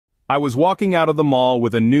I was walking out of the mall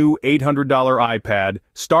with a new $800 iPad,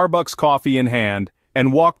 Starbucks coffee in hand,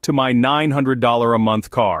 and walked to my $900 a month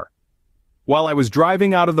car. While I was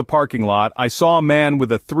driving out of the parking lot, I saw a man with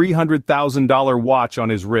a $300,000 watch on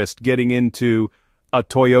his wrist getting into a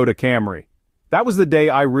Toyota Camry. That was the day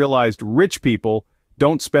I realized rich people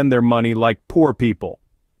don't spend their money like poor people.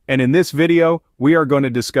 And in this video, we are going to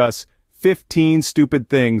discuss 15 stupid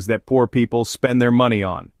things that poor people spend their money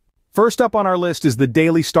on. First up on our list is the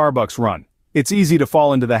daily Starbucks run. It's easy to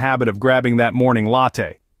fall into the habit of grabbing that morning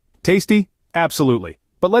latte. Tasty? Absolutely.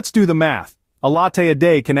 But let's do the math. A latte a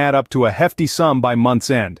day can add up to a hefty sum by month's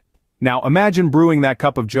end. Now imagine brewing that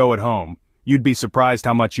cup of joe at home. You'd be surprised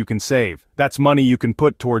how much you can save. That's money you can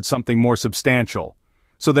put towards something more substantial.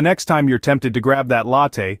 So the next time you're tempted to grab that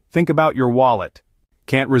latte, think about your wallet.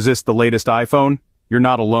 Can't resist the latest iPhone? You're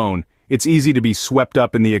not alone. It's easy to be swept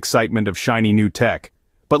up in the excitement of shiny new tech.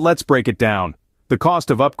 But let's break it down. The cost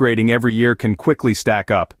of upgrading every year can quickly stack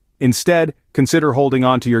up. Instead, consider holding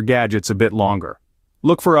on to your gadgets a bit longer.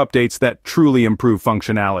 Look for updates that truly improve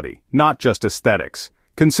functionality, not just aesthetics.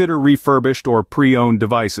 Consider refurbished or pre-owned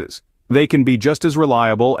devices. They can be just as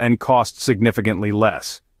reliable and cost significantly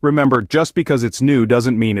less. Remember, just because it's new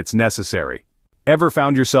doesn't mean it's necessary. Ever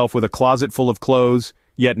found yourself with a closet full of clothes,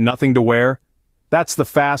 yet nothing to wear? That's the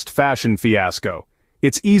fast fashion fiasco.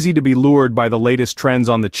 It's easy to be lured by the latest trends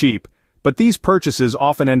on the cheap, but these purchases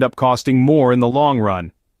often end up costing more in the long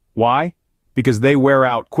run. Why? Because they wear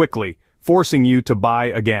out quickly, forcing you to buy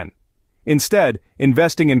again. Instead,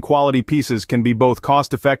 investing in quality pieces can be both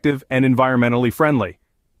cost-effective and environmentally friendly.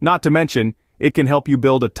 Not to mention, it can help you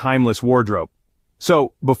build a timeless wardrobe.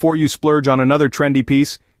 So, before you splurge on another trendy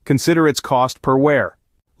piece, consider its cost per wear.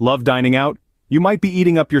 Love dining out? You might be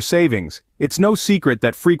eating up your savings. It's no secret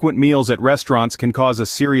that frequent meals at restaurants can cause a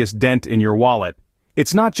serious dent in your wallet.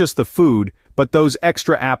 It's not just the food, but those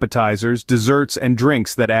extra appetizers, desserts, and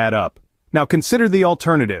drinks that add up. Now consider the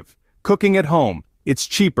alternative. Cooking at home. It's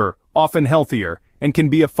cheaper, often healthier, and can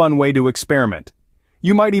be a fun way to experiment.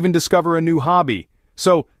 You might even discover a new hobby.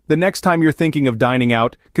 So, the next time you're thinking of dining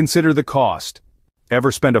out, consider the cost.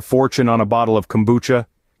 Ever spend a fortune on a bottle of kombucha?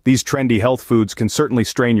 These trendy health foods can certainly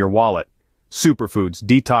strain your wallet. Superfoods,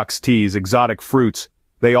 detox teas, exotic fruits,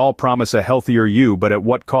 they all promise a healthier you, but at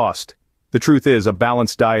what cost? The truth is, a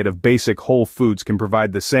balanced diet of basic whole foods can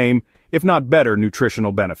provide the same, if not better,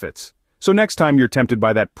 nutritional benefits. So next time you're tempted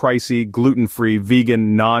by that pricey, gluten-free,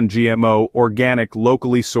 vegan, non-GMO, organic,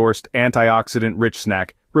 locally sourced, antioxidant-rich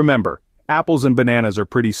snack, remember, apples and bananas are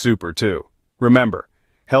pretty super too. Remember,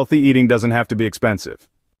 healthy eating doesn't have to be expensive.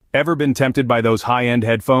 Ever been tempted by those high-end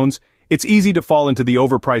headphones? It's easy to fall into the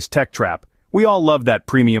overpriced tech trap. We all love that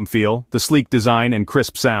premium feel, the sleek design and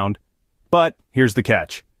crisp sound. But, here's the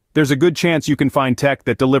catch. There's a good chance you can find tech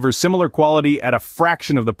that delivers similar quality at a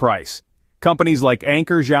fraction of the price. Companies like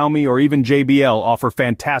Anker, Xiaomi, or even JBL offer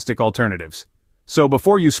fantastic alternatives. So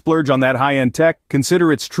before you splurge on that high-end tech,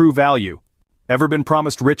 consider its true value. Ever been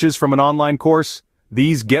promised riches from an online course?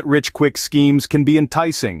 These get-rich-quick schemes can be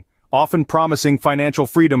enticing, often promising financial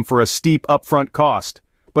freedom for a steep upfront cost.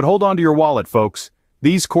 But hold on to your wallet, folks.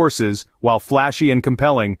 These courses, while flashy and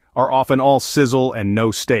compelling, are often all sizzle and no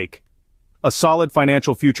steak. A solid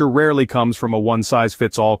financial future rarely comes from a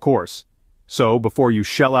one-size-fits-all course. So, before you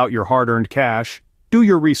shell out your hard-earned cash, do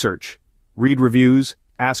your research. Read reviews,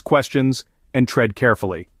 ask questions, and tread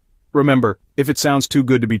carefully. Remember, if it sounds too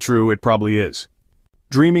good to be true, it probably is.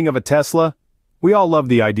 Dreaming of a Tesla? We all love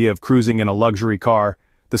the idea of cruising in a luxury car.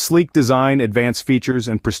 The sleek design, advanced features,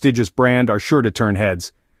 and prestigious brand are sure to turn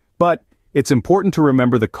heads. But it's important to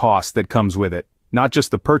remember the cost that comes with it, not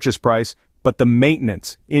just the purchase price, but the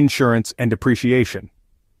maintenance, insurance, and depreciation.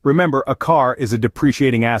 Remember, a car is a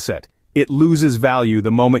depreciating asset. It loses value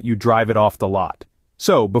the moment you drive it off the lot.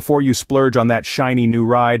 So, before you splurge on that shiny new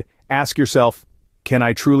ride, ask yourself, can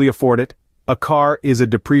I truly afford it? A car is a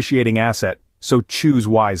depreciating asset, so choose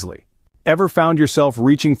wisely. Ever found yourself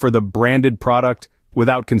reaching for the branded product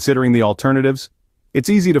without considering the alternatives? It's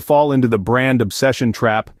easy to fall into the brand obsession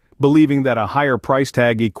trap, believing that a higher price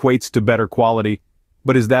tag equates to better quality.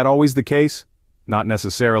 But is that always the case? Not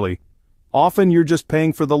necessarily. Often you're just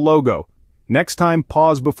paying for the logo. Next time,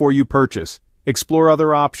 pause before you purchase. Explore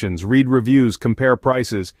other options, read reviews, compare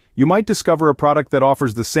prices. You might discover a product that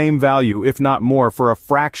offers the same value, if not more, for a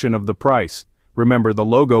fraction of the price. Remember, the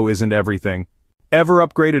logo isn't everything. Ever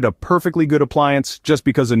upgraded a perfectly good appliance just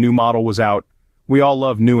because a new model was out? We all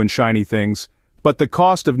love new and shiny things. But the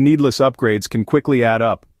cost of needless upgrades can quickly add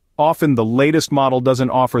up. Often the latest model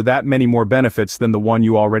doesn't offer that many more benefits than the one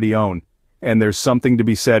you already own. And there's something to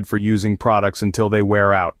be said for using products until they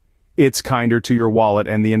wear out. It's kinder to your wallet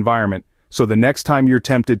and the environment. So the next time you're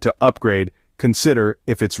tempted to upgrade, consider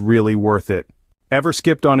if it's really worth it. Ever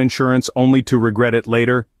skipped on insurance only to regret it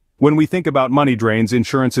later? When we think about money drains,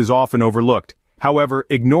 insurance is often overlooked. However,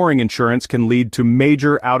 ignoring insurance can lead to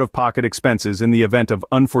major out-of-pocket expenses in the event of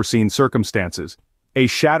unforeseen circumstances. A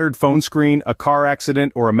shattered phone screen, a car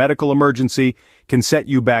accident, or a medical emergency can set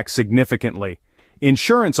you back significantly.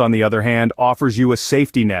 Insurance, on the other hand, offers you a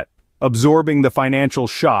safety net, absorbing the financial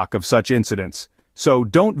shock of such incidents. So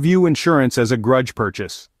don't view insurance as a grudge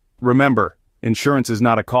purchase. Remember, insurance is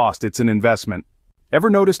not a cost, it's an investment. Ever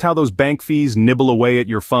noticed how those bank fees nibble away at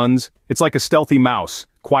your funds? It's like a stealthy mouse,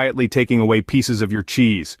 quietly taking away pieces of your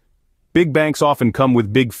cheese. Big banks often come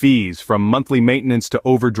with big fees, from monthly maintenance to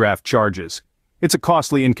overdraft charges. It's a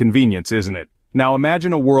costly inconvenience, isn't it? Now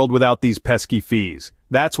imagine a world without these pesky fees.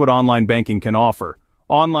 That's what online banking can offer.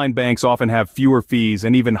 Online banks often have fewer fees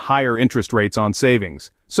and even higher interest rates on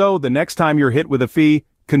savings. So the next time you're hit with a fee,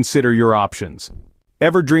 consider your options.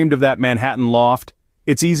 Ever dreamed of that Manhattan loft?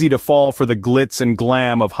 It's easy to fall for the glitz and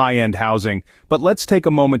glam of high-end housing, but let's take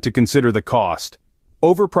a moment to consider the cost.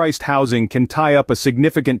 Overpriced housing can tie up a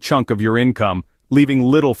significant chunk of your income, leaving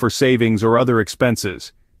little for savings or other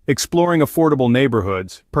expenses. Exploring affordable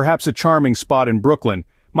neighborhoods, perhaps a charming spot in Brooklyn,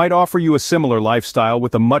 might offer you a similar lifestyle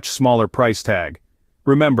with a much smaller price tag.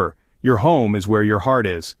 Remember, your home is where your heart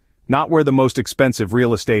is, not where the most expensive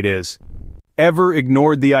real estate is. Ever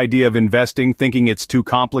ignored the idea of investing thinking it's too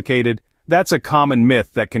complicated? That's a common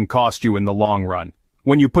myth that can cost you in the long run.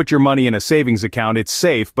 When you put your money in a savings account, it's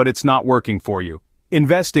safe, but it's not working for you.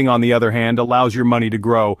 Investing, on the other hand, allows your money to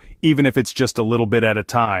grow, even if it's just a little bit at a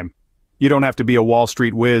time. You don't have to be a Wall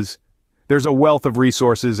Street whiz. There's a wealth of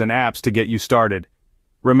resources and apps to get you started.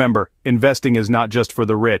 Remember, investing is not just for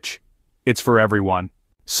the rich. It's for everyone.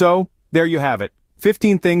 So, there you have it.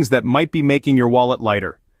 15 things that might be making your wallet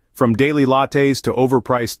lighter. From daily lattes to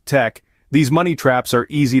overpriced tech, these money traps are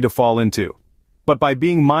easy to fall into. But by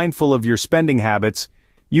being mindful of your spending habits,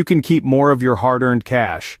 you can keep more of your hard-earned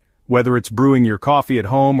cash. Whether it's brewing your coffee at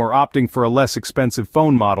home or opting for a less expensive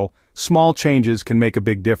phone model, small changes can make a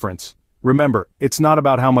big difference. Remember, it's not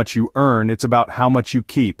about how much you earn, it's about how much you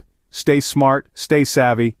keep. Stay smart, stay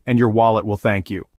savvy, and your wallet will thank you.